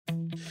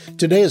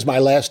Today is my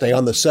last day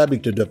on the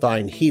subject of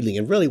divine healing,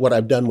 and really what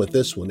I've done with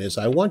this one is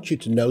I want you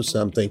to know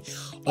something.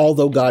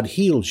 Although God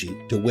heals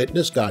you to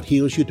witness, God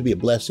heals you to be a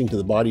blessing to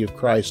the body of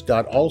Christ,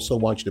 God also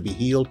wants you to be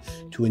healed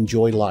to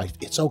enjoy life.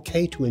 It's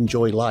okay to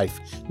enjoy life,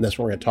 and that's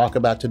what we're going to talk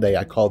about today.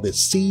 I call this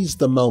Seize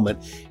the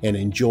Moment and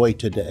Enjoy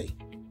Today.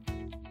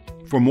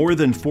 For more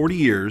than 40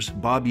 years,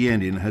 Bob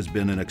Yandian has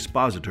been an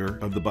expositor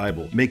of the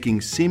Bible,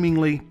 making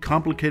seemingly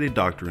complicated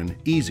doctrine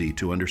easy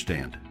to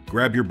understand.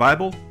 Grab your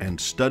Bible and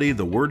study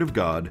the Word of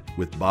God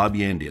with Bob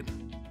Yandian.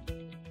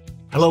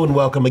 Hello and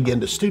welcome again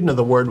to Student of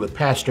the Word with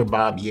Pastor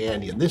Bob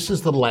Yandian. This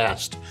is the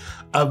last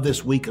of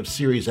this week of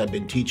series I've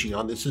been teaching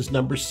on. This is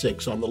number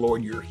 6 on the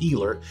Lord Your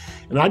Healer.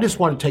 And I just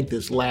want to take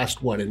this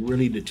last one and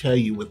really to tell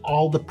you with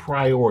all the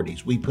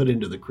priorities we put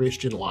into the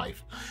Christian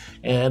life.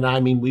 And I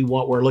mean,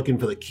 we're looking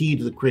for the key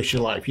to the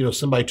Christian life. You know,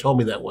 somebody told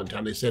me that one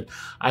time. They said,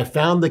 I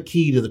found the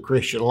key to the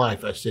Christian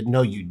life. I said,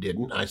 no, you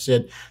didn't. I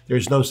said,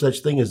 there's no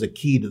such thing as a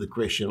key to the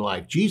Christian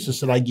life. Jesus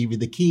said, I give you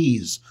the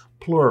keys,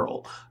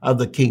 plural, of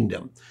the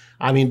kingdom.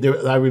 I mean,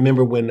 I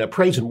remember when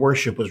praise and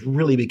worship was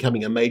really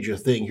becoming a major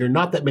thing here,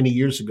 not that many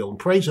years ago. And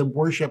praise and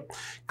worship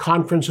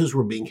conferences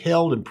were being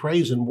held, and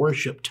praise and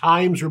worship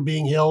times were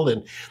being held.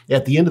 And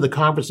at the end of the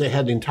conference, they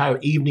had an entire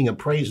evening of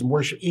praise and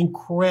worship.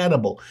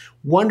 Incredible,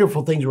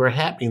 wonderful things were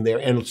happening there.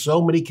 And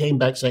so many came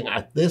back saying,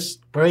 this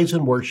praise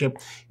and worship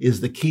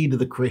is the key to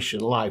the Christian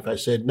life. I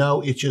said,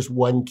 no, it's just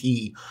one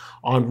key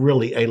on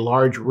really a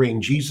large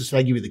ring. Jesus said,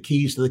 I give you the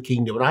keys to the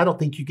kingdom. And I don't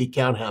think you could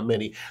count how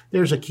many.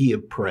 There's a key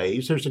of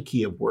praise. There's a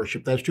key of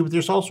worship. That's true. But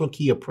there's also a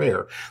key of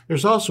prayer.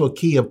 There's also a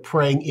key of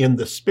praying in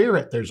the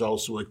Spirit. There's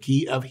also a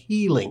key of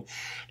healing.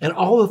 And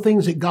all the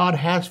things that God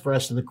has for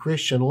us in the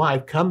Christian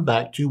life come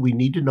back to we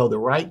need to know the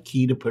right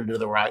key to put into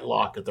the right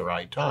lock at the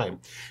right time.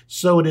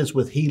 So it is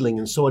with healing,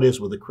 and so it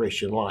is with the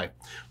Christian life.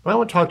 But I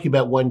want to talk to you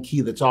about one key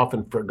that's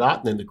often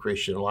forgotten in the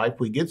Christian life.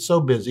 We get so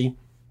busy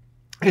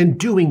and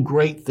doing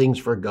great things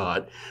for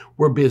God.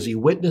 We're busy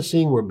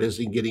witnessing. We're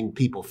busy getting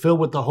people filled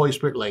with the Holy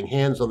Spirit, laying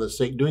hands on the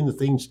sick, doing the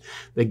things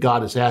that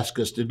God has asked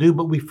us to do.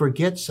 But we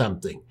forget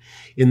something,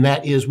 and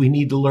that is we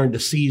need to learn to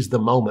seize the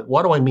moment.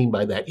 What do I mean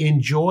by that?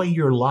 Enjoy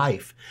your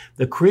life.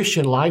 The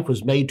Christian life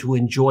was made to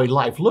enjoy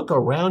life. Look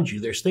around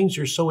you. There's things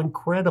that are so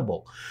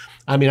incredible.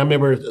 I mean, I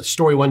remember a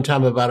story one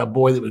time about a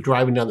boy that was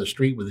driving down the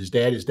street with his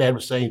dad. His dad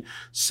was saying,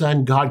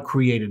 son, God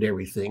created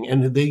everything.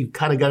 And they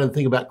kind of got to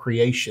think about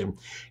creation.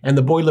 And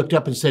the boy looked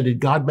up and said, did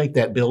God make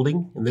that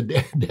building? And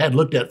the dad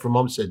looked at it for a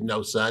moment and said,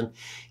 no, son.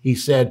 He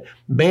said,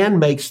 man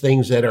makes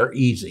things that are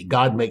easy.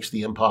 God makes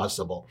the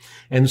impossible.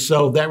 And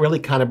so that really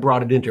kind of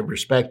brought it into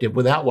perspective.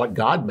 Without what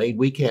God made,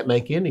 we can't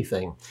make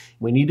anything.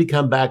 We need to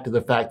come back to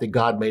the fact that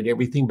God made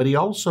everything, but he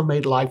also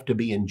made life to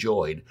be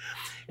enjoyed.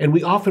 And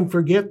we often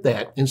forget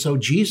that. And so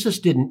Jesus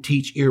didn't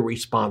teach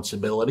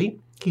irresponsibility.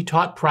 He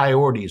taught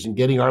priorities, and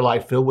getting our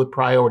life filled with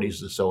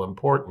priorities is so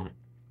important.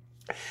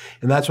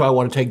 And that's why I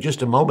want to take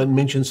just a moment and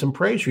mention some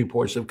praise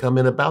reports that have come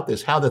in about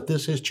this, how that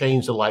this has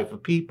changed the life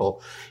of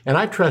people. And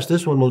I trust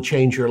this one will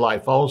change your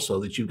life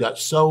also, that you've got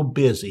so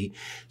busy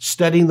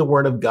studying the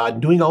Word of God.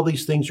 Doing all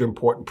these things are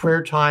important.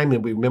 Prayer time,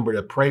 and we remember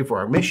to pray for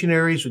our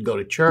missionaries. We go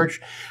to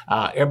church.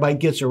 Everybody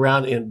gets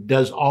around and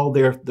does all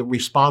the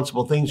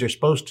responsible things they're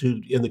supposed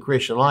to in the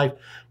Christian life.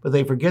 But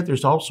they forget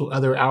there's also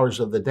other hours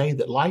of the day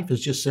that life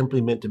is just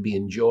simply meant to be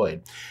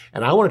enjoyed.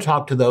 And I want to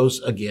talk to those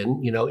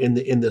again,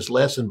 in this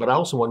lesson, but I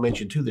also want to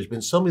mention too, there's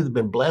been so many that have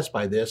been blessed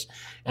by this,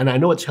 and I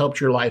know it's helped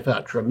your life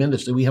out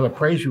tremendously. We have a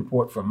praise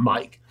report from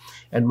Mike.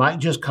 And Mike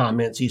just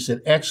comments, he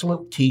said,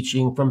 excellent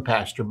teaching from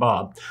Pastor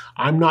Bob.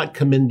 I'm not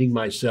commending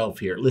myself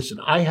here. Listen,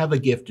 I have a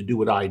gift to do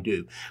what I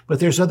do, but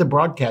there's other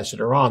broadcasts that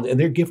are on, and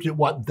they're gifted at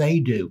what they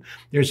do.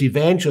 There's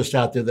evangelists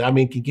out there that,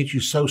 can get you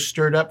so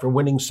stirred up for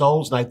winning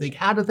souls. And I think,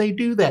 how do they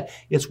do that?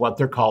 It's what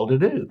they're called to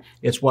do.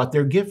 It's what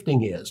their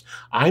gifting is.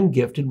 I'm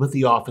gifted with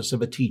the office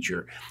of a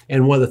teacher.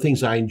 And one of the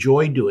things I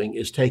enjoy doing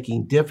is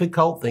taking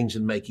difficult things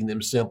and making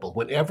them simple.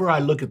 Whenever I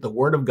look at the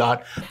Word of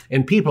God,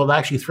 and people have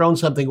actually thrown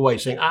something away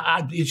saying,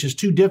 it's just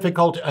too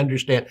difficult to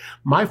understand.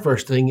 My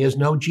first thing is,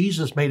 no,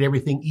 Jesus made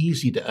everything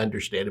easy to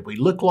understand. If we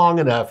look long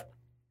enough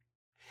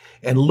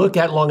and look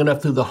at long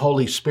enough through the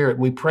Holy Spirit,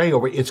 we pray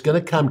over it, it's going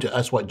to come to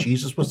us what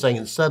Jesus was saying,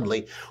 and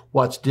suddenly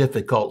what's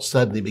difficult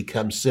suddenly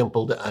becomes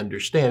simple to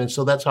understand. And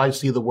so that's how I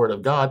see the Word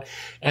of God.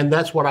 And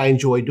that's what I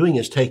enjoy doing,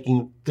 is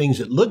taking things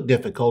that look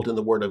difficult in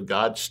the Word of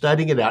God,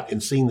 studying it out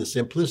and seeing the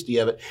simplicity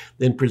of it,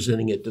 then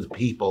presenting it to the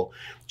people.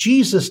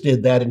 Jesus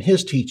did that in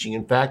his teaching.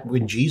 In fact,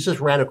 when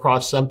Jesus ran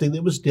across something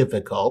that was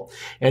difficult,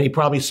 and he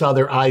probably saw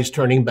their eyes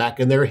turning back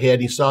in their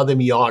head, he saw them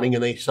yawning,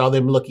 and they saw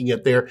them looking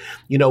at their,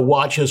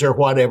 watches or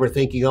whatever,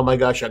 thinking, oh my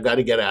gosh, I've got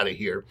to get out of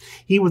here.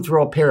 He would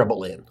throw a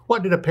parable in.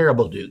 What did a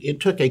parable do? It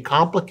took a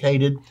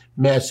complicated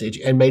message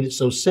and made it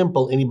so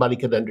simple anybody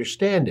could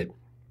understand it.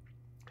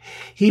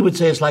 He would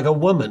say it's like a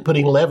woman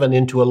putting leaven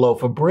into a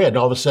loaf of bread.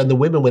 All of a sudden the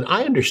women went,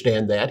 I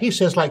understand that. He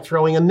says like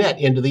throwing a net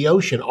into the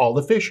ocean. All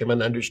the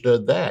fishermen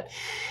understood that.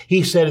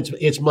 He said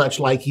it's much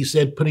like, he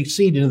said, putting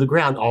seed into the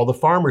ground. All the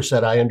farmers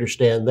said, I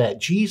understand that.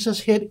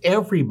 Jesus hit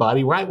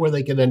everybody right where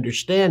they could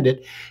understand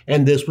it.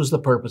 And this was the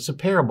purpose of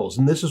parables.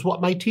 And this is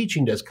what my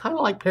teaching does. Kind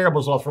of like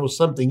parables, I'll throw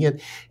something in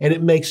and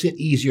it makes it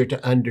easier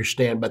to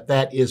understand. But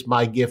that is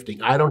my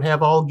gifting. I don't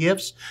have all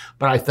gifts,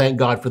 but I thank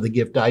God for the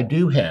gift I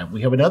do have.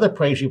 We have another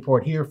praise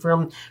report here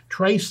from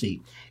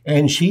Tracy,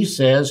 and she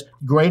says,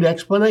 great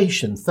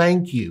explanation.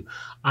 Thank you.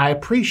 I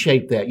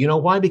appreciate that. You know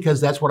why? Because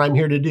that's what I'm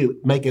here to do,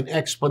 make an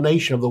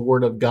explanation of the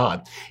Word of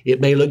God. It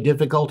may look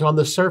difficult on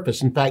the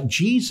surface. In fact,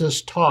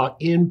 Jesus taught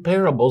in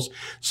parables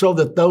so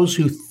that those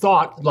who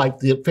thought like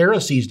the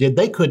Pharisees did,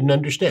 they couldn't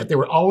understand. They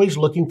were always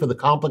looking for the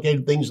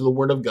complicated things of the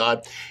Word of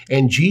God,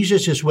 and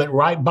Jesus just went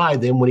right by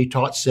them when he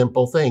taught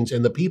simple things,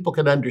 and the people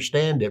could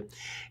understand it.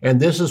 And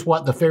this is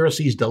what the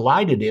Pharisees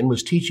delighted in,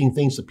 was teaching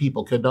things that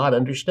people could not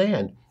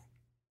understand.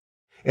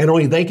 And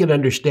only they could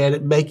understand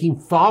it, making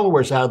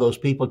followers out of those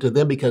people to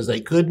them because they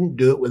couldn't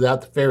do it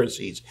without the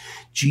Pharisees.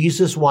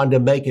 Jesus wanted to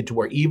make it to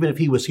where even if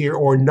he was here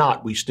or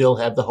not, we still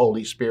have the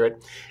Holy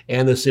Spirit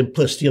and the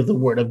simplicity of the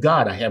Word of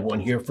God. I have one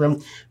here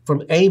from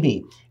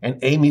Amy. And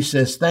Amy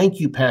says, thank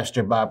you,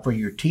 Pastor Bob, for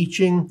your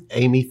teaching.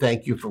 Amy,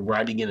 thank you for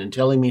writing in and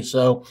telling me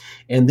so.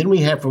 And then we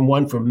have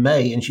one from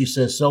May, and she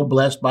says, so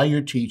blessed by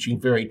your teaching,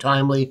 very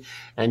timely,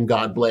 and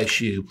God bless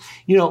you.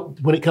 You know,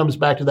 when it comes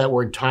back to that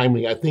word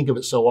timely, I think of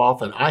it so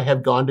often. I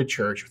have gone to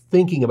church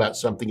thinking about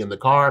something in the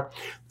car,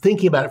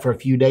 thinking about it for a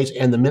few days,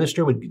 and the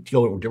minister would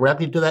go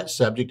directly to that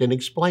subject and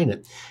explain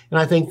it. And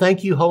I think,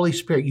 thank you, Holy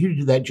Spirit, you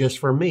do that just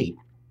for me.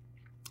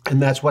 And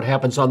that's what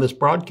happens on this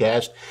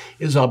broadcast,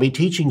 is I'll be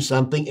teaching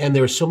something, and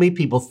there's so many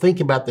people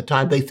thinking about the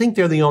time. They think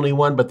they're the only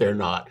one, but they're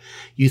not.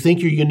 You think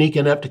you're unique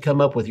enough to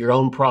come up with your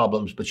own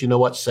problems, but you know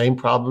what? Same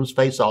problems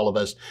face all of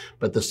us,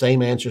 but the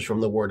same answers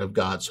from the Word of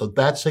God. So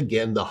that's,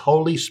 again, the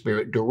Holy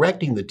Spirit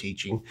directing the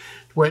teaching,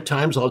 where at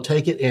times I'll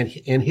take it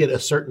and hit a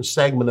certain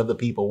segment of the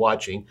people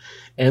watching.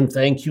 And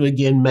thank you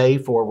again, May,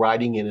 for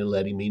writing in and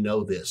letting me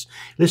know this.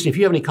 Listen, if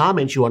you have any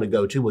comments you want to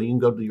go to, well, you can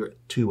go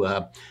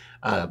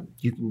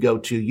you can go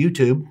to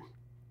YouTube.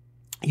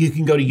 You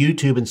can go to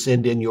YouTube and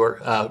send in your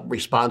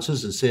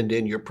responses and send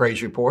in your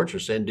praise reports or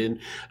send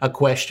in a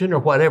question or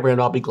whatever, and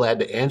I'll be glad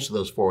to answer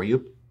those for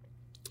you.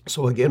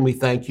 So again, we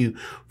thank you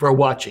for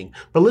watching.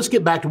 But let's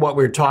get back to what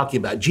we were talking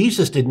about.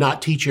 Jesus did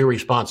not teach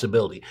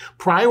irresponsibility.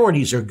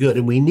 Priorities are good,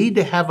 and we need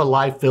to have a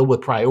life filled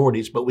with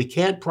priorities, but we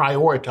can't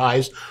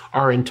prioritize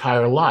our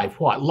entire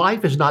life. What?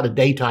 Life is not a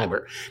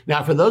daytimer.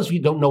 Now, for those of you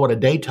who don't know what a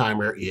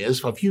daytimer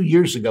is, a few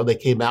years ago, they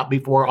came out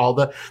before all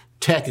the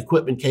tech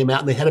equipment came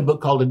out, and they had a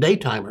book called A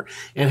Daytimer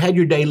and had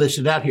your day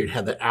listed out here. It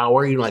had the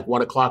hour, like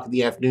 1 o'clock in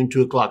the afternoon,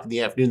 2 o'clock in the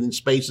afternoon, then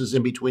spaces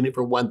in between it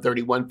for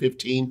 1:30,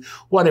 1:15,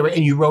 whatever.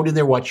 And you wrote in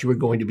there what you were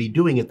going to be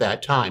doing at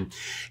that time.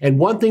 And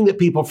one thing that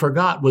people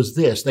forgot was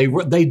this.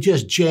 They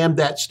just jammed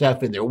that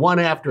stuff in there one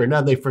after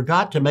another. They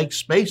forgot to make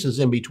spaces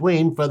in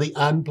between for the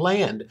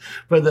unplanned,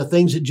 for the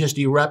things that just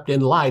erupt in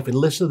life. And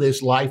listen to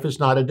this, life is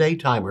not a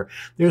daytimer.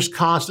 There's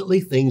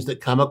constantly things that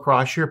come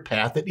across your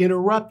path that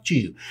interrupt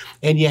you.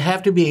 And you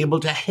have to be able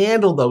to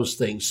handle those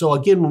things. So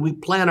again, when we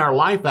plan our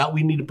life out,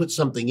 we need to put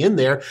something in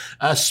there,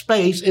 a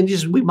space, and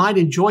we might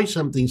enjoy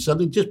something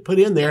just put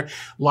in there.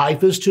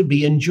 Life is to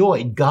be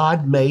enjoyed.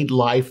 God made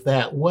life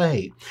that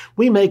way.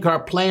 We make our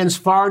plans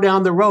far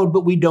down the road,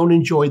 but we don't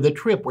enjoy the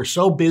trip. We're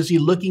so busy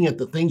looking at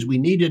the things we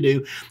need to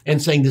do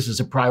and saying this is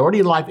a priority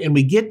in life. And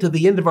we get to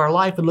the end of our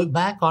life and look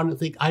back on it and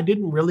think, I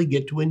didn't really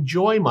get to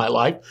enjoy my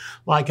life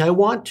like I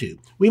want to.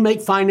 We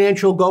make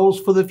financial goals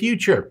for the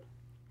future,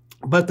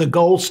 but the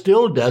goal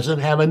still doesn't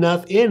have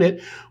enough in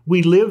it.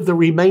 We live the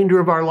remainder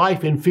of our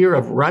life in fear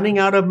of running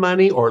out of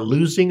money or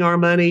losing our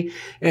money.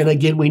 And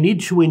again, we need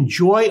to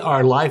enjoy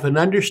our life and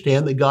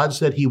understand that God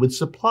said he would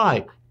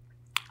supply.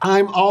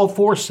 I'm all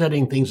for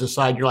setting things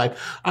aside in your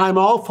life. I'm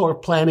all for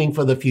planning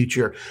for the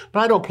future,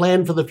 but I don't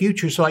plan for the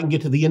future so I can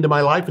get to the end of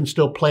my life and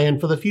still plan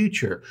for the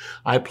future.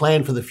 I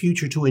plan for the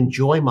future to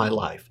enjoy my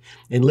life.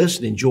 And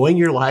listen, enjoying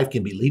your life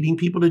can be leading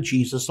people to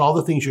Jesus, all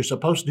the things you're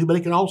supposed to do, but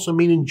it can also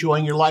mean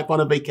enjoying your life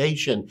on a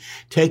vacation,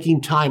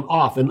 taking time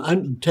off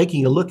and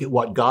taking a look at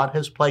what God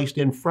has placed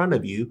in front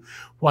of you.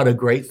 What a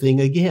great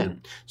thing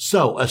again.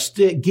 So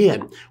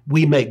again,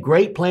 we make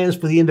great plans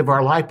for the end of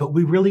our life, but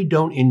we really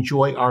don't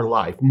enjoy our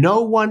life.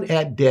 No one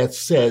at death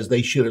says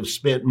they should have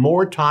spent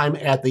more time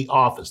at the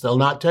office. They'll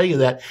not tell you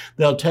that.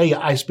 They'll tell you,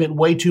 I spent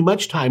way too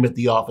much time at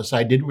the office.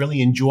 I didn't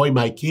really enjoy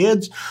my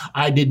kids.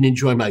 I didn't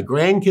enjoy my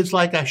grandkids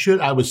like I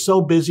should. I was so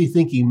busy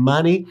thinking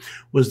money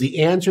was the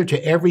answer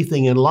to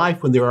everything in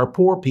life when there are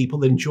poor people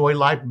that enjoy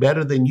life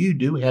better than you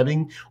do,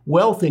 having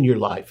wealth in your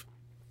life.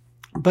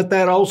 But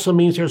that also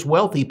means there's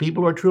wealthy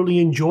people who are truly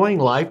enjoying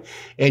life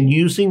and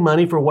using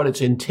money for what it's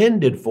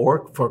intended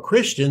for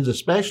Christians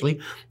especially.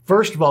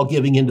 First of all,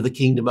 giving into the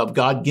kingdom of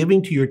God,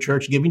 giving to your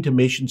church, giving to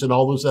missions and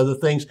all those other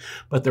things.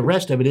 But the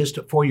rest of it is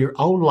for your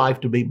own life,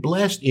 to be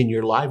blessed in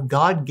your life.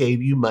 God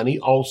gave you money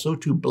also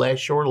to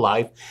bless your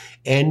life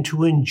and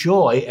to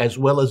enjoy, as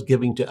well as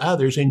giving to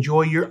others,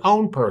 enjoy your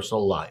own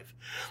personal life.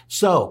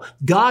 So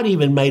God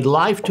even made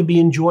life to be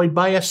enjoyed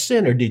by a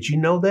sinner. Did you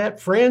know that?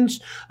 Friends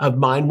of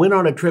mine went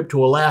on a trip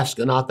to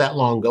Alaska not that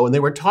long ago, and they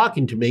were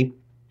talking to me.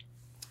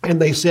 And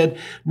they said,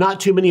 not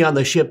too many on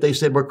the ship, they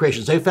said, were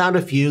Christians. They found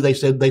a few. They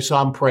said they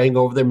saw them praying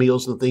over their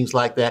meals and things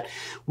like that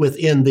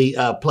within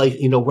the place,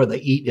 where they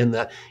eat in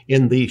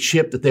the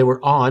ship that they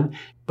were on.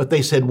 But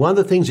they said one of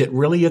the things that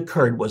really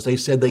occurred was they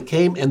said they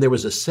came and there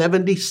was a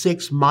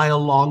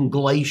 76-mile-long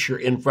glacier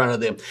in front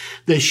of them.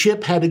 The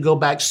ship had to go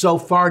back so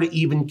far to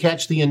even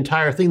catch the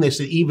entire thing. They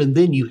said even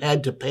then you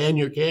had to pan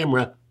your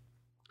camera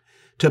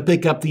to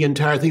pick up the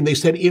entire thing. They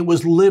said it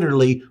was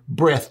literally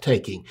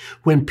breathtaking.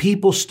 When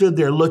people stood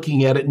there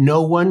looking at it,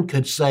 no one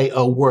could say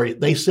a word.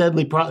 They said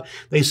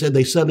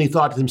they suddenly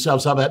thought to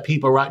themselves, how about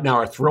people right now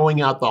are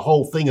throwing out the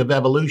whole thing of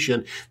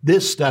evolution?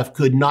 This stuff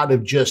could not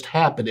have just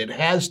happened. It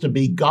has to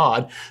be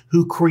God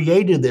who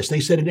created this. They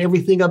said, and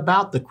everything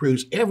about the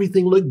cruise,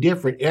 everything looked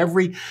different.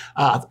 Every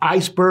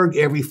iceberg,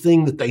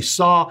 everything that they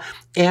saw,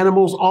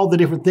 animals, all the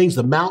different things,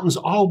 the mountains,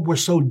 all were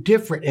so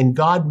different, and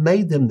God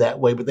made them that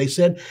way. But they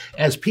said,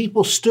 as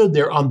people stood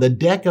there on the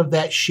deck of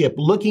that ship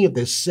looking at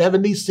this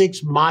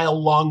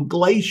 76-mile-long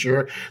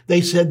glacier,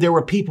 they said there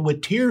were people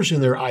with tears in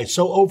their eyes,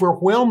 so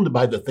overwhelmed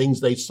by the things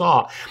they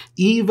saw.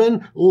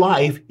 Even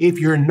life, if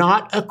you're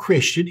not a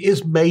Christian,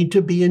 is made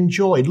to be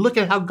enjoyed. Look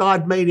at how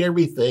God made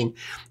everything.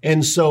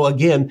 And so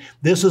again,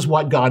 this is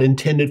what God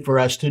intended for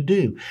us to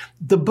do.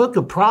 The book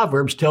of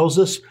Proverbs tells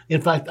us,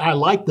 in fact, I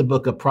like the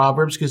book of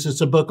Proverbs because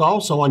it's a book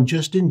also on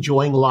just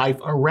enjoying life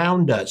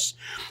around us.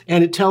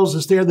 And it tells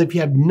us there that if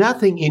you have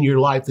nothing in your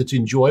life that's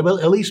enjoyable,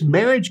 at least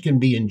marriage can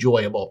be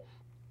enjoyable.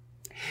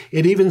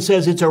 It even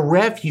says it's a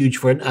refuge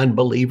for an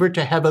unbeliever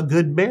to have a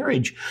good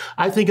marriage.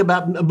 I think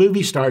about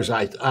movie stars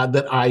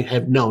that I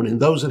have known and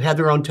those that had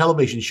their own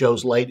television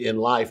shows late in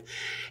life.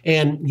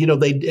 And,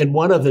 and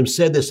one of them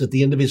said this at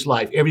the end of his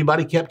life.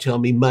 Everybody kept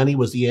telling me money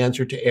was the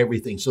answer to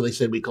everything. So they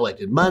said, we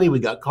collected money, we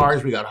got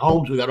cars, we got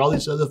homes, we got all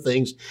these other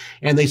things.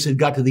 And they said,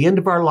 got to the end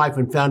of our life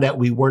and found out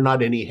we were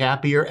not any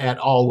happier at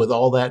all with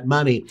all that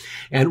money.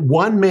 And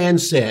one man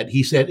said,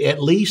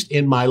 at least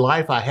in my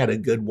life, I had a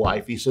good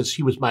wife. He says,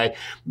 she was my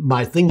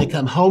thing to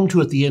come home to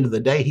at the end of the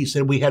day. He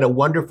said, we had a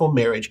wonderful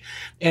marriage,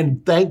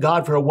 and thank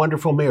God for a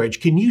wonderful marriage.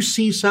 Can you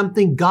see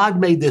something? God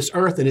made this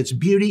earth and its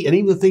beauty and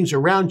even the things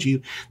around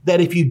you,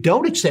 that if you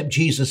don't accept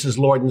Jesus as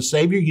Lord and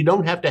Savior, you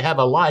don't have to have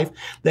a life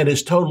that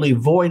is totally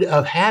void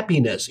of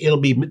happiness. It'll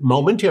be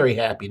momentary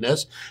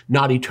happiness,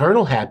 not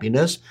eternal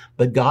happiness.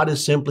 But God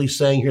is simply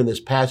saying here in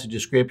this passage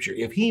of Scripture,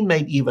 if He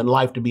made even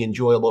life to be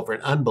enjoyable for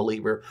an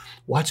unbeliever,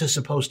 what's it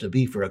supposed to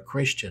be for a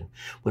Christian?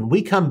 When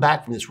we come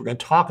back from this, we're going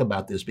to talk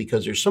about this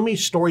because there's so many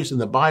stories in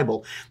the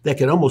Bible that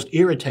can almost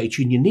irritate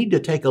you. And you need to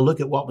take a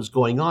look at what was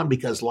going on,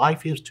 because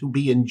life is to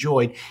be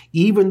enjoyed,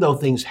 even though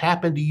things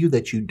happen to you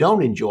that you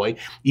don't enjoy,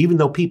 even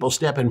though people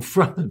step in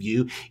front of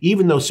you,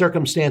 even though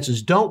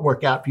circumstances don't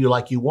work out for you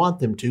like you want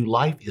them to.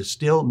 Life is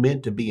still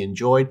meant to be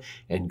enjoyed,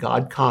 and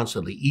God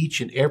constantly, each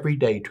and every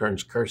day,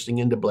 turns cursing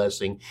into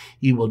blessing.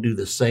 He will do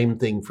the same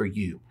thing for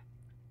you.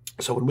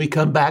 So when we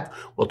come back,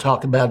 we'll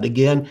talk about it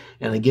again.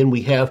 And again,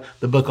 we have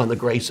the book on the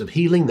grace of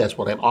healing. That's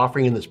what I'm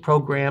offering in this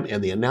program.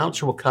 And the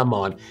announcer will come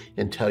on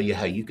and tell you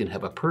how you can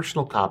have a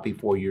personal copy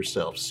for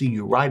yourself. See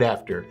you right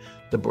after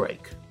the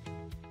break.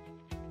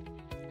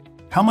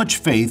 How much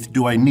faith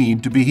do I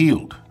need to be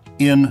healed?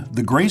 In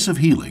The Grace of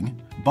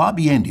Healing, Bob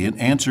Yandian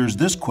answers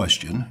this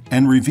question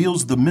and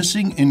reveals the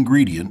missing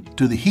ingredient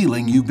to the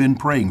healing you've been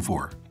praying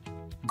for: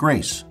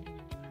 grace.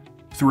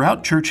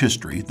 Throughout church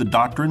history, the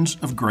doctrines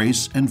of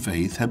grace and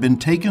faith have been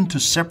taken to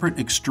separate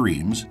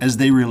extremes as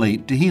they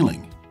relate to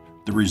healing.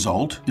 The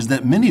result is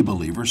that many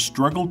believers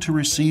struggle to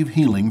receive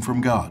healing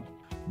from God.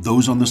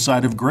 Those on the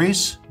side of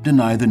grace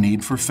deny the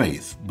need for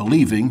faith,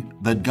 believing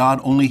that God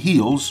only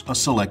heals a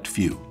select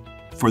few.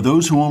 For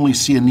those who only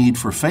see a need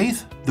for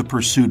faith, the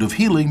pursuit of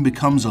healing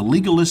becomes a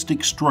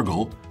legalistic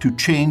struggle to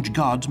change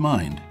God's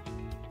mind.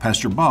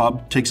 Pastor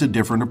Bob takes a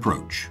different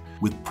approach,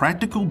 with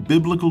practical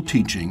biblical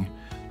teaching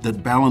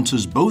that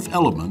balances both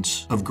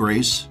elements of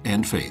grace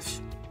and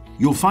faith.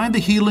 You'll find the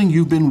healing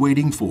you've been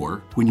waiting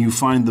for when you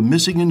find the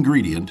missing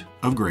ingredient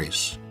of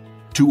grace.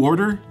 To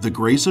order The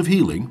Grace of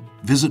Healing,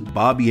 visit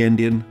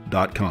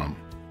bobyandian.com.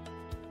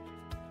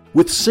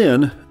 With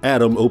sin,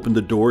 Adam opened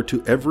the door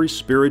to every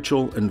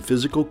spiritual and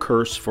physical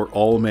curse for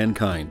all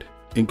mankind,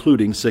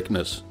 including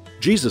sickness.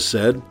 Jesus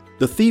said,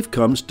 "The thief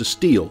comes to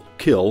steal,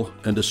 kill,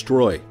 and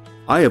destroy.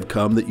 I have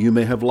come that you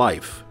may have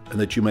life, and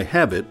that you may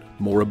have it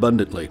more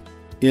abundantly."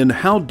 In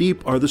How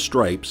Deep Are the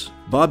Stripes,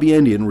 Bob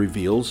Yandian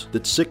reveals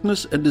that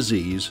sickness and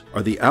disease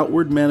are the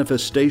outward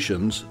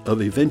manifestations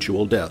of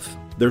eventual death.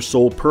 Their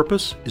sole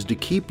purpose is to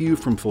keep you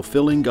from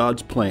fulfilling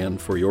God's plan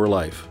for your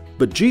life.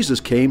 But Jesus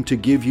came to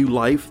give you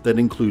life that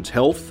includes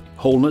health,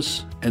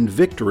 wholeness, and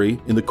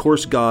victory in the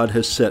course God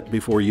has set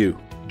before you.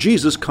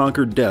 Jesus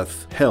conquered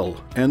death,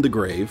 hell, and the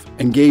grave,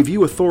 and gave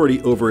you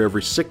authority over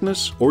every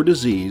sickness or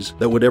disease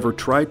that would ever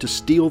try to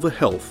steal the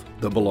health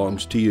that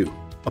belongs to you.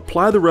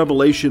 Apply the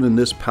revelation in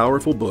this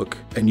powerful book,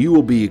 and you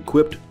will be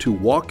equipped to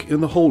walk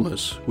in the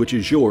wholeness which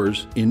is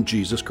yours in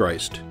Jesus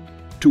Christ.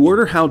 To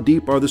order How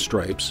Deep Are the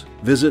Stripes,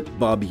 visit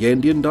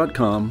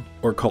bobyandian.com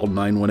or call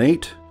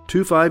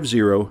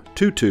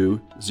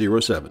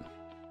 918-250-2207.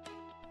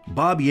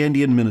 Bob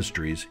Yandian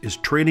Ministries is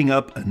training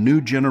up a new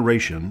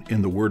generation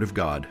in the Word of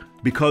God.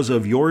 Because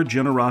of your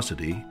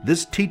generosity,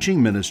 this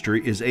teaching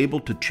ministry is able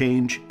to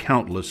change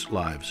countless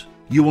lives.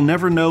 You will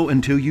never know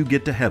until you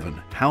get to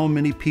heaven how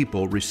many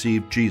people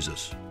received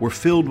Jesus, were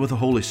filled with the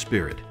Holy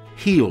Spirit,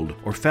 healed,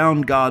 or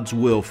found God's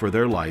will for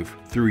their life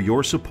through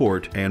your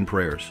support and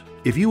prayers.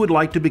 If you would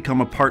like to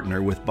become a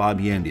partner with Bob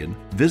Yandian,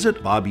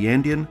 visit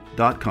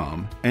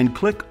bobyandian.com and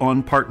click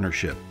on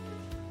Partnership.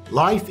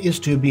 Life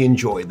is to be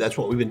enjoyed. That's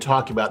what we've been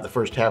talking about in the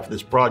first half of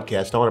this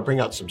broadcast. I want to bring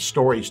out some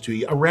stories to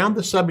you around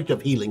the subject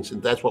of healing,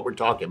 since that's what we're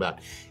talking about,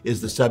 is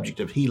the subject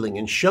of healing,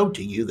 and show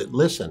to you that,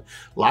 listen,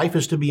 life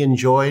is to be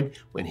enjoyed.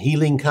 When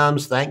healing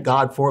comes, thank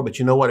God for it. But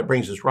you know what? It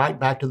brings us right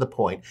back to the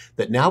point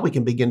that now we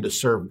can begin to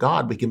serve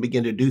God. We can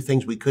begin to do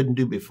things we couldn't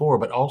do before,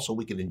 but also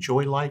we can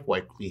enjoy life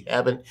like we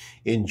haven't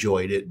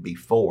enjoyed it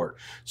before.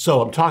 So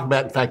I'm talking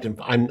about, in fact,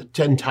 I'm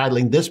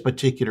entitling this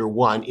particular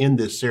one in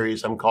this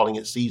series, I'm calling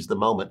it Seize the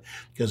Moment,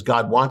 because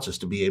God wants us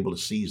to be able to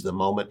seize the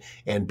moment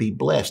and be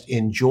blessed.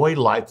 Enjoy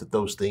life, that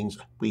those things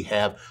we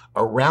have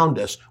around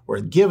us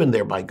were given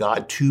there by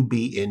God to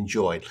be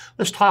enjoyed.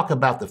 Let's talk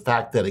about the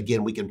fact that,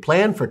 again, we can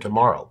plan for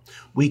tomorrow.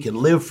 We can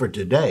live for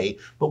today,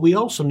 but we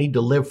also need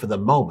to live for the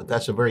moment.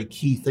 That's a very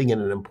key thing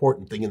and an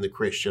important thing in the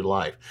Christian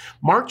life.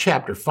 Mark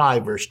chapter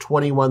 5, verse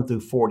 21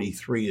 through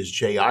 43 is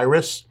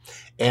Jairus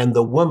and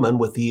the woman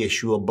with the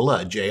issue of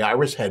blood.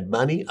 Jairus had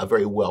money, a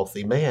very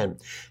wealthy man,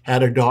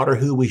 had a daughter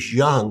who was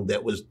young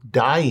that was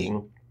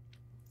dying.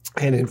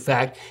 And in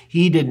fact,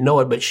 he didn't know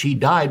it, but she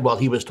died while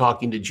he was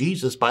talking to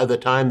Jesus. By the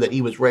time that he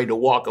was ready to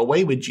walk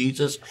away with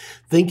Jesus,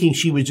 thinking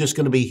she was just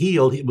going to be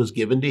healed, it was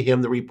given to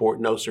him the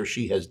report, no, sir,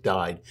 she has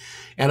died.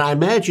 And I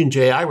imagine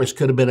Jairus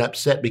could have been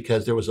upset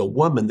because there was a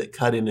woman that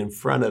cut in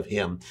front of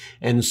him.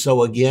 And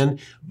so again,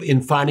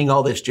 in finding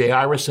all this,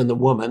 Jairus and the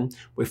woman,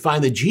 we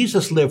find that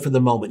Jesus lived for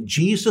the moment.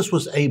 Jesus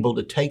was able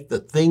to take the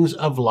things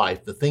of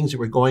life, the things that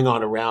were going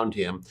on around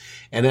him.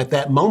 And at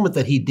that moment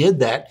that he did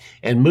that,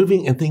 and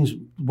things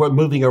were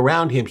moving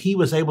around him, he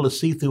was able to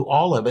see through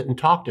all of it and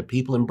talk to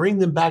people and bring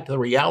them back to the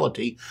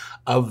reality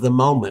of the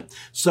moment.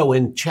 So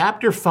in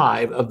chapter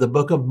 5 of the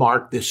book of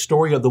Mark, this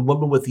story of the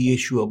woman with the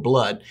issue of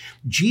blood,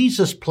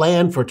 Jesus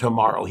planned for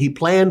tomorrow. He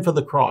planned for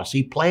the cross.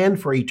 He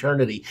planned for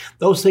eternity.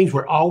 Those things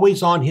were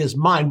always on his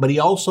mind, but he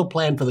also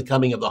planned for the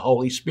coming of the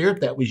Holy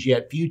Spirit that was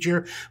yet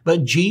future.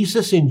 But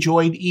Jesus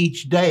enjoyed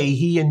each day.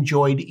 He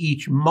enjoyed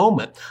each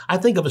moment. I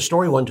think of a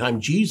story one time.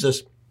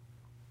 Jesus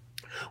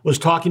was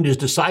talking to his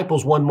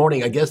disciples one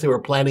morning. I guess they were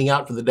planning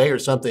out for the day or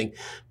something,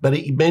 but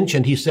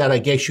he said, I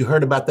guess you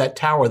heard about that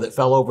tower that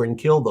fell over and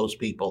killed those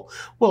people.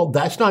 Well,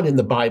 that's not in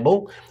the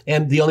Bible.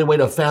 And the only way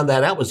to have found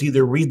that out was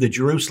either read the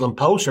Jerusalem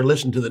Post or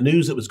listen to the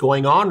news that was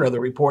going on or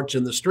the reports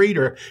in the street,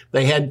 or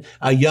they had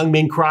young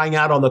men crying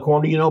out on the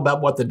corner,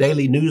 about what the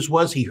daily news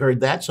was. He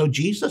heard that. So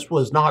Jesus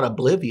was not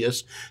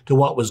oblivious to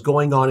what was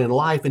going on in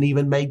life and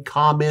even made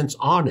comments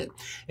on it.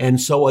 And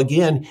so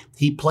again,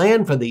 he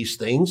planned for these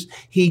things.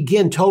 He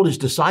again told his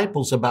disciples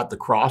about the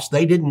cross.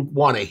 They didn't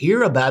want to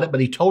hear about it,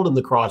 but he told them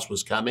the cross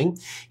was coming.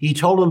 He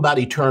told them about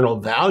eternal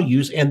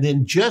values. And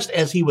then just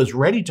as he was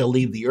ready to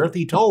leave the earth,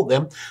 he told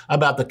them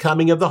about the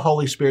coming of the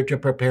Holy Spirit to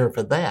prepare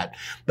for that.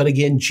 But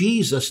again,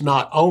 Jesus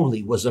not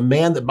only was a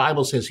man, the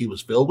Bible says he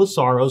was filled with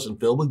sorrows and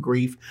filled with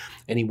grief,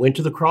 and he went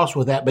to the cross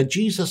with that, but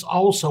Jesus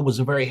also was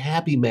a very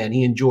happy man.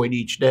 He enjoyed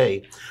each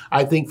day.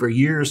 I think for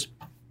years,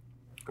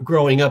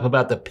 growing up,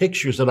 about the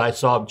pictures that I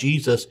saw of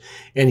Jesus,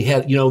 and he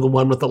had, the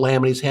one with the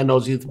lamb in his hand.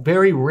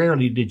 Very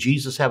rarely did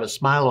Jesus have a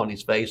smile on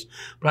his face.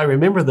 But I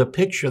remember the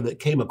picture that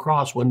came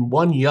across when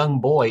one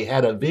young boy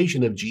had a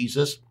vision of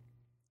Jesus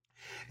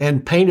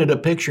and painted a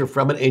picture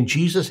from it, and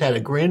Jesus had a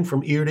grin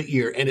from ear to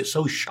ear. And it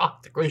so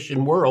shocked the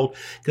Christian world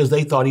because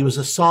they thought he was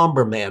a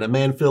somber man, a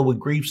man filled with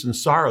griefs and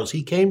sorrows.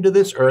 He came to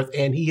this earth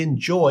and he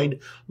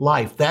enjoyed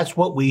life. That's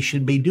what we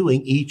should be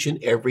doing each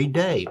and every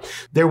day.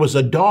 There was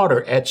a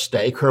daughter at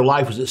stake. Her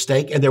life was at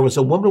stake. And there was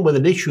a woman with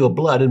an issue of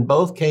blood, and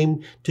both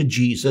came to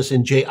Jesus.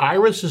 And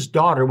Jairus'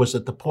 daughter was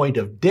at the point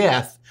of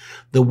death.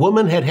 The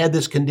woman had had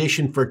this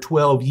condition for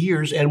 12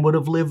 years and would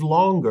have lived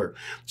longer.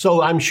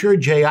 So I'm sure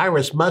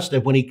Jairus must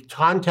have, when he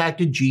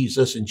contacted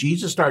Jesus and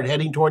Jesus started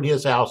heading toward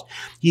his house,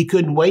 he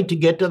couldn't wait to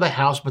get to the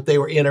house, but they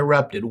were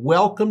interrupted.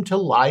 Welcome to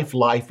life.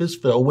 Life is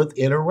filled with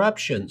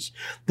interruptions,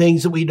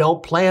 things that we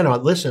don't plan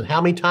on. Listen, how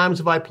many times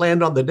have I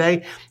planned on the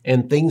day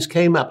and things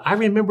came up? I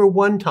remember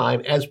one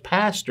time as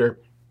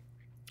pastor,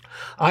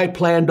 I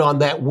planned on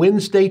that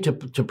Wednesday to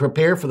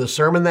prepare for the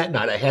sermon that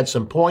night. I had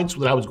some points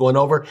that I was going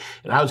over,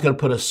 and I was going to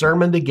put a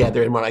sermon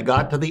together. And when I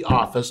got to the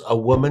office, a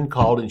woman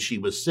called, and she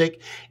was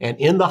sick and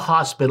in the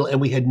hospital, and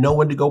we had no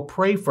one to go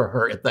pray for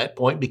her at that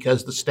point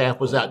because the staff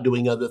was out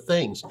doing other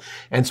things.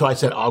 And so I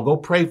said, I'll go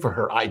pray for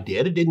her. I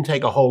did. It didn't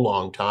take a whole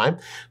long time,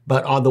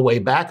 but on the way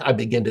back, I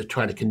began to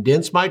try to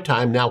condense my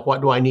time. Now,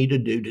 what do I need to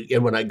do?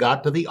 And when I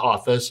got to the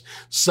office,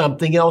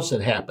 something else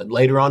had happened.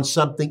 Later on,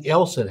 something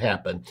else had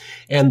happened.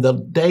 And the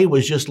day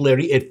was just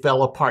literally, it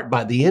fell apart.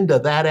 By the end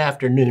of that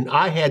afternoon,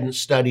 I hadn't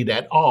studied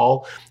at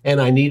all,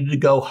 and I needed to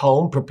go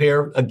home,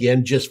 prepare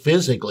again, just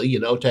physically,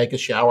 take a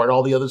shower and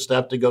all the other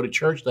stuff to go to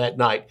church that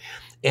night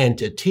and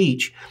to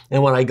teach.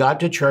 And when I got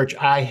to church,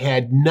 I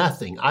had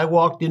nothing. I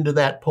walked into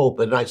that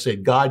pulpit and I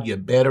said, God, you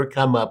better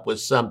come up with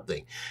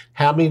something.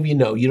 How many of you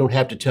know you don't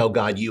have to tell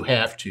God you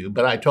have to,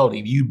 but I told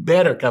him, you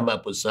better come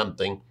up with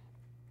something.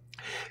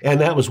 And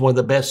that was one of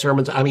the best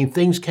sermons. I mean,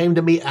 things came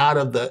to me out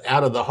of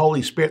the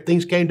Holy Spirit.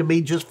 Things came to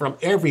me just from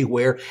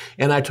everywhere.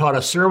 And I taught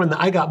a sermon.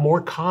 I got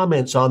more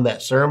comments on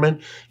that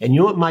sermon. And you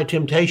know what my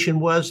temptation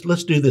was?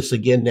 Let's do this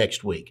again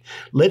next week.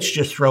 Let's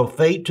just throw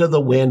fate to the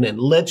wind and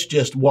let's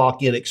just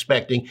walk in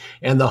expecting.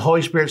 And the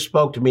Holy Spirit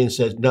spoke to me and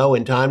says, no,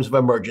 in times of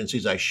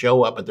emergencies, I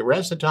show up. But the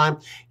rest of the time,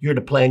 you're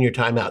to plan your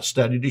time out,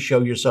 study to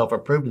show yourself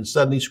approved. And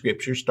suddenly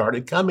scripture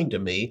started coming to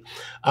me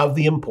of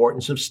the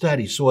importance of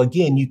study. So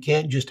again, you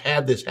can't just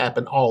have this happen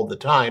all the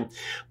time.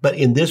 But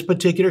in this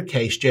particular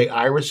case,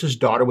 Jairus'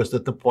 daughter was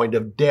at the point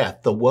of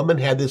death. The woman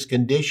had this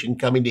condition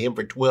coming to him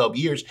for 12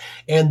 years.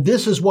 And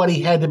this is what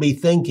he had to be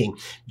thinking.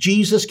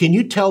 Jesus, can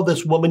you tell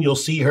this woman, you'll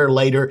see her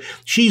later,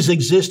 she's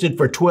existed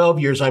for 12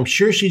 years. I'm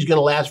sure she's going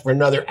to last for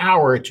another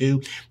hour or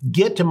two.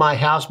 Get to my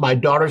house. My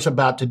daughter's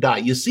about to die.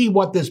 You see,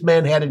 what this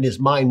man had in his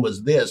mind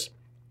was this.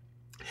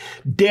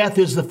 Death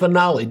is the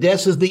finale.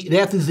 Death is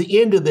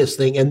the end of this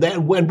thing. And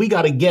then when we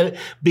got to get it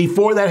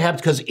before that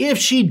happens, because if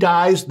she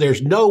dies,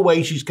 there's no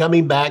way she's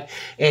coming back.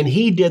 And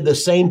he did the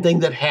same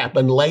thing that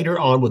happened later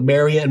on with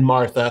Mary and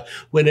Martha,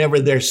 whenever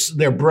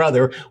their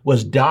brother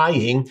was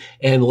dying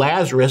and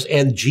Lazarus,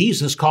 and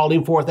Jesus called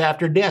him forth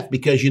after death,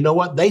 because you know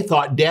what? They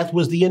thought death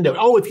was the end of it.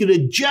 Oh, if you'd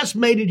have just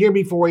made it here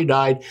before he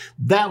died,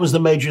 that was the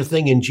major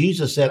thing. And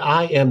Jesus said,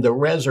 I am the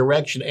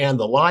resurrection and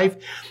the life.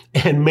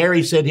 And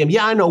Mary said to him,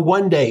 yeah, I know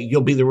one day you'll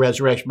be the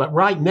resurrection, but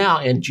right now,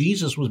 and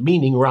Jesus was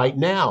meaning right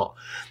now.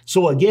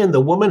 So again,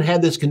 the woman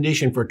had this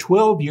condition for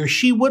 12 years.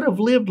 She would have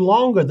lived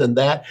longer than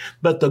that,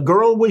 but the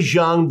girl was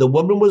young, the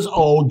woman was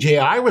old,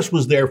 Jairus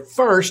was there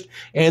first,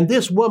 and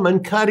this woman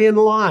cut in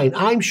line.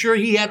 I'm sure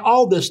he had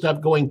all this stuff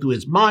going through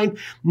his mind.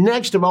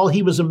 Next of all,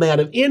 he was a man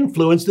of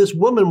influence. This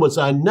woman was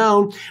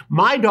unknown.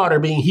 My daughter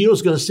being healed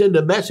is going to send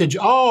a message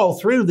all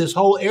through this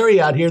whole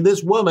area out here.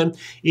 This woman,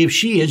 if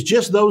she is,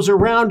 just those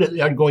around it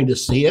are going to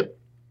see it.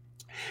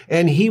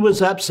 And he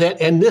was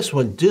upset. And this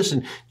one,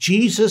 listen,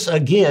 Jesus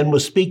again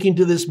was speaking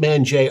to this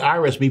man,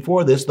 Jairus,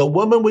 before this. The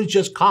woman was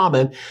just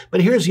common.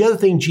 But here's the other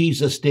thing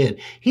Jesus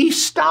did. He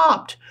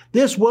stopped.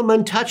 This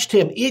woman touched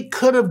him. It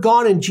could have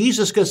gone, and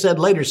Jesus could have said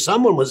later,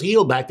 someone was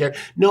healed back there.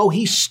 No,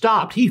 he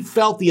stopped. He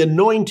felt the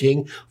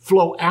anointing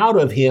flow out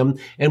of him.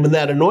 And when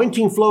that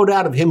anointing flowed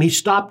out of him, he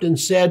stopped and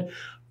said,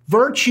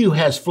 virtue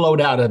has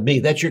flowed out of me.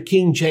 That's your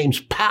King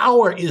James.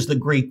 Power is the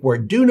Greek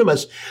word,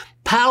 dunamis.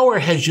 Power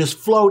has just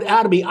flowed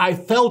out of me. I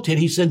felt it.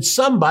 He said,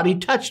 somebody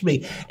touched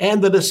me.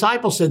 And the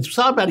disciples said,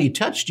 somebody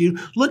touched you.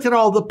 Look at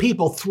all the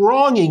people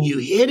thronging you,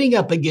 hitting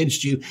up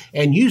against you.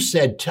 And you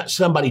said,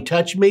 somebody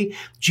touched me.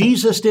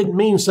 Jesus didn't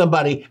mean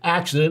somebody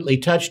accidentally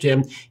touched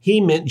him.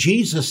 He meant,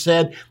 Jesus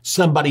said,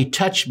 somebody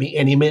touched me.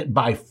 And he meant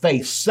by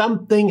faith.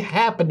 Something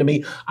happened to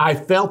me. I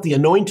felt the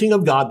anointing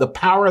of God, the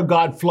power of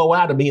God flow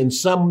out of me, and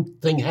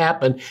something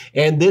happened.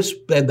 And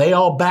they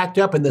all backed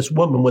up, and this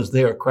woman was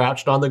there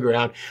crouched on the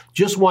ground,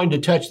 just wanting to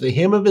touch the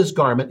hem of his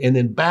garment and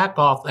then back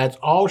off. That's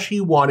all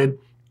she wanted.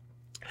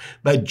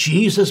 But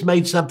Jesus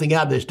made something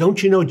out of this.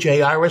 Don't you know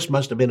Jairus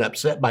must have been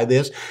upset by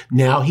this?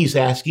 Now he's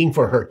asking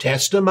for her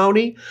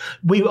testimony.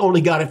 We've only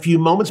got a few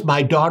moments.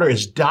 My daughter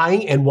is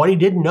dying. And what he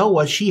didn't know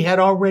was she had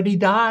already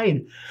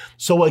died.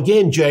 So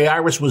again,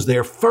 Jairus was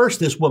there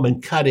first. This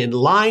woman cut in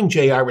line.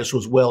 Jairus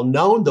was well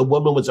known. The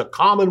woman was a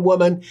common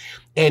woman.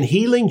 And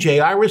healing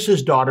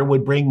Jairus' daughter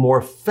would bring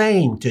more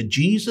fame to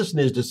Jesus and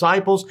his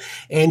disciples.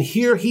 And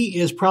here he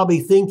is probably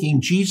thinking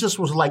Jesus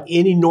was like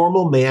any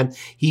normal man.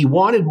 He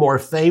wanted more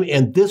fame,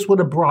 and this would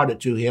have brought it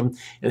to him.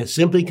 And it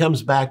simply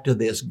comes back to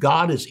this.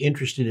 God is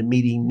interested in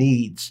meeting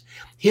needs.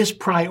 His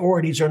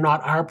priorities are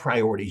not our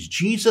priorities.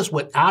 Jesus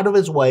went out of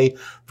his way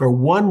for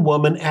one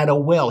woman at a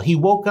well. He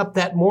woke up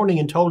that morning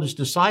and told his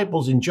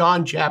disciples in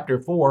John chapter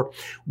 4,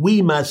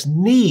 we must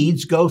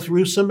needs go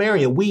through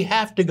Samaria. We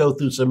have to go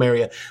through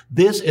Samaria.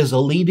 This is a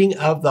leading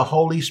of the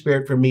Holy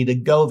Spirit for me to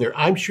go there.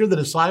 I'm sure the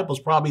disciples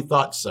probably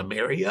thought,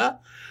 Samaria?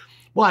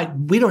 Why,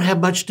 we don't have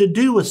much to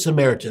do with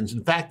Samaritans.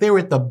 In fact, they were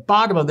at the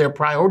bottom of their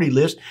priority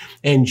list,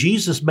 and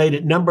Jesus made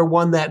it number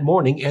one that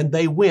morning, and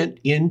they went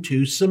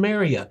into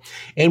Samaria.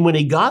 And when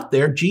he got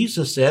there,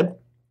 Jesus said,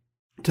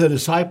 to the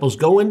disciples,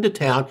 go into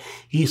town,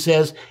 he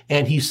said,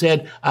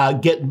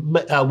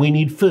 we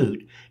need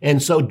food.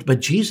 And so,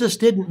 but Jesus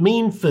didn't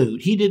mean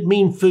food. He didn't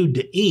mean food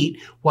to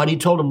eat. What he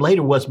told them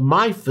later was,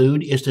 my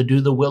food is to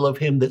do the will of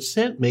him that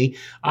sent me.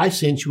 I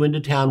sent you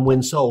into town,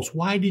 win souls.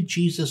 Why did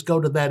Jesus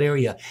go to that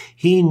area?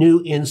 He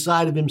knew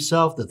inside of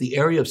himself that the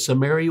area of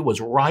Samaria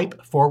was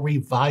ripe for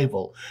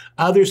revival.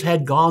 Others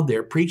had gone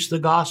there, preached the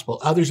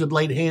gospel. Others had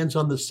laid hands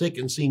on the sick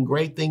and seen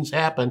great things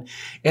happen.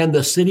 And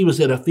the city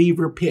was at a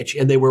fever pitch,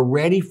 and they were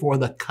ready for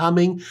the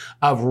coming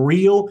of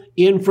real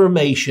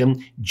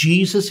information,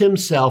 Jesus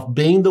himself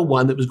being the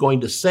one that was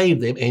going to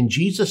save them. And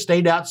Jesus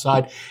stayed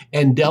outside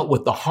and dealt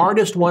with the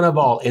hardest one of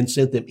all and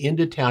sent them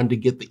into town to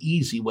get the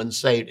easy one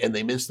saved, and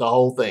they missed the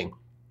whole thing.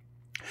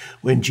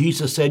 When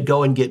Jesus said,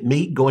 go and get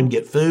meat, go and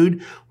get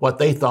food, what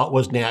they thought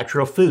was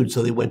natural food.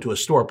 So they went to a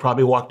store,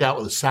 probably walked out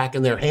with a sack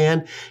in their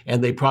hand,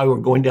 and they probably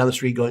were going down the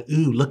street going,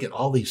 ooh, look at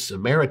all these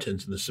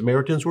Samaritans. And the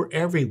Samaritans were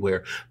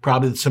everywhere.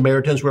 Probably the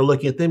Samaritans were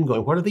looking at them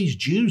going, what are these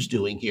Jews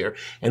doing here?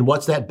 And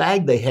what's that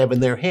bag they have in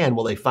their hand?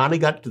 Well, they finally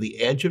got to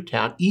the edge of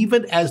town.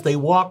 Even as they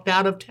walked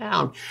out of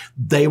town,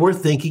 they were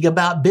thinking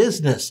about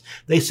business.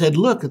 They said,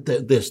 look at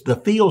this, the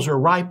fields are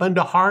ripe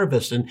unto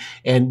harvest.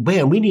 And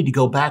man, we need to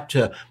go back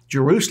to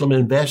Jerusalem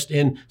and invest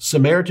in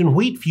Samaritan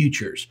wheat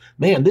futures.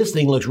 Man, this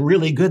thing looks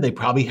really good. They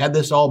probably had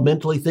this all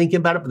mentally thinking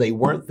about it, but they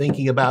weren't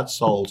thinking about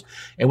souls.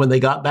 And when they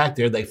got back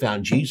there, they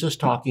found Jesus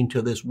talking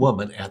to this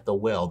woman at the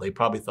well. They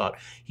probably thought,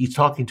 he's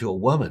talking to a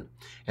woman,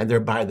 and they're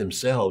by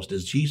themselves.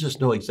 Does Jesus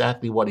know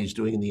exactly what he's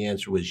doing? And the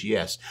answer was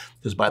yes,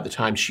 because by the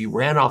time she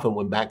ran off and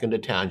went back into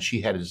town,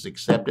 she had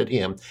accepted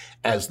him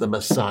as the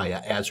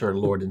Messiah, as her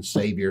Lord and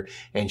Savior.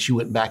 And she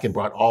went back and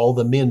brought all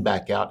the men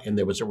back out, and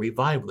there was a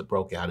revival that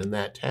broke out in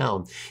that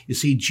town. You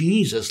see,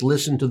 Jesus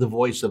listened to the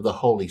voice of the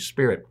Holy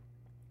Spirit.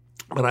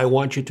 But I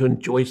want you to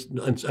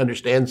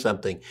understand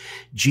something.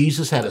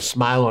 Jesus had a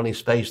smile on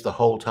his face the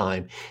whole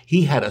time.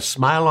 He had a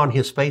smile on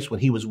his face when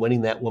he was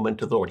winning that woman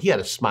to the Lord. He had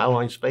a smile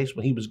on his face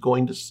when he was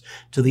going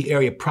to the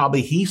area.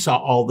 Probably he saw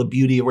all the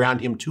beauty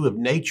around him too of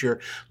nature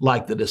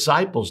like the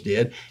disciples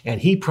did.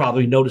 And he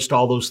probably noticed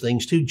all those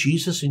things too.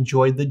 Jesus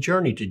enjoyed the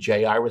journey to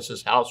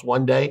Jairus' house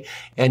one day,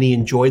 and he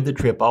enjoyed the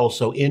trip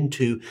also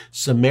into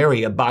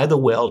Samaria by the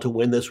well to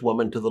win this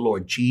woman to the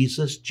Lord.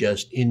 Jesus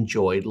just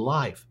enjoyed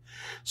life.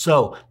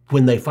 So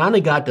when they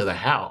finally got to the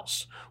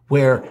house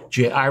where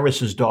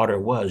Jairus' daughter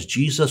was,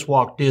 Jesus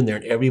walked in there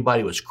and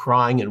everybody was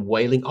crying and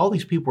wailing. All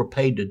these people were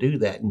paid to do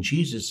that. And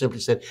Jesus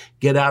simply said,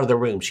 get out of the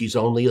room. She's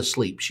only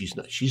asleep.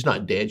 She's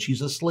not dead. She's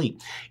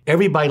asleep.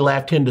 Everybody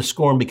laughed him to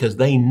scorn because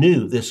they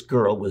knew this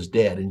girl was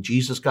dead. And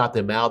Jesus got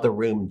them out of the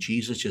room. And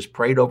Jesus just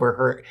prayed over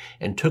her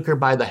and took her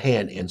by the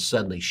hand. And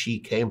suddenly she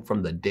came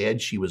from the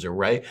dead. She was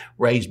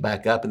raised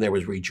back up, and there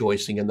was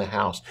rejoicing in the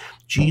house.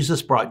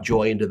 Jesus brought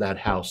joy into that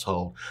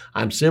household.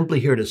 I'm simply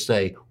here to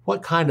say,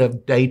 what kind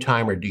of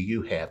daytimer do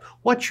you have?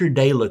 What's your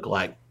day look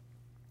like?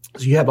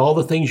 So you have all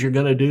the things you're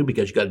going to do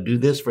because you got to do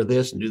this for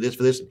this and do this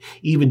for this, and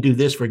even do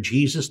this for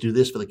Jesus, do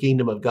this for the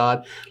kingdom of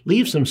God.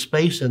 Leave some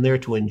space in there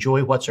to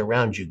enjoy what's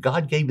around you.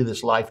 God gave you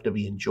this life to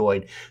be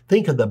enjoyed.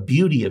 Think of the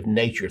beauty of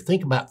nature.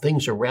 Think about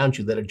things around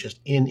you that are just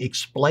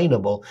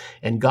inexplainable,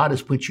 and God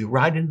has put you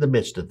right into the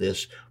midst of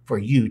this for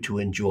you to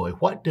enjoy.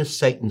 What does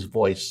Satan's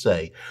voice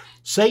say?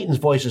 Satan's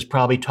voice is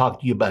probably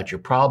talking to you about your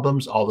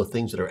problems, all the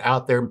things that are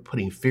out there,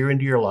 putting fear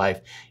into your life.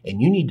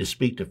 And you need to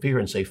speak to fear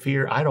and say,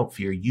 fear, I don't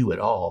fear you at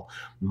all.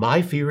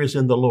 My fear is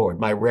in the Lord.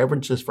 My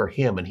reverence is for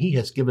him, and he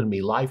has given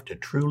me life to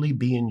truly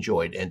be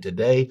enjoyed. And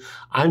today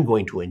I'm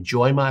going to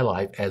enjoy my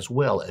life as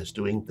well as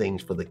doing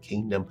things for the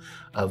kingdom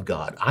of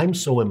God. I'm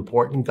so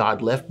important.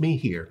 God left me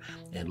here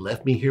and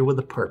left me here with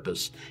a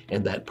purpose.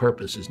 And that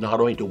purpose is not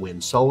only to win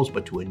souls,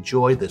 but to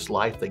enjoy this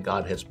life that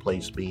God has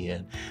placed me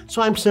in.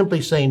 So I'm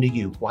simply saying to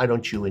you, why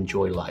don't you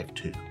enjoy life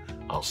too?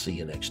 I'll see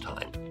you next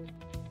time.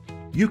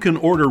 You can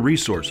order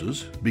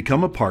resources,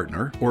 become a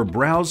partner, or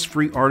browse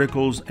free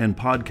articles and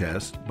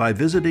podcasts by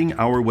visiting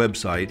our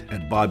website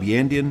at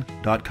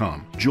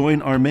bobyandian.com.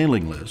 Join our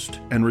mailing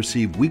list and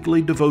receive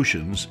weekly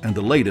devotions and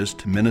the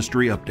latest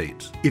ministry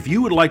updates. If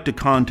you would like to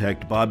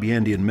contact Bob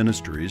Yandian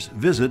Ministries,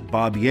 visit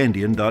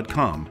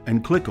bobyandian.com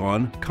and click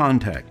on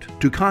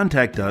Contact. To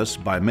contact us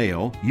by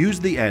mail,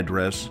 use the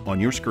address on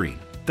your screen.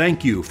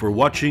 Thank you for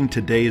watching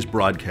today's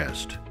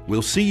broadcast.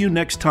 We'll see you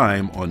next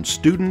time on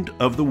Student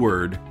of the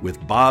Word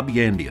with Bob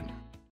Yandian.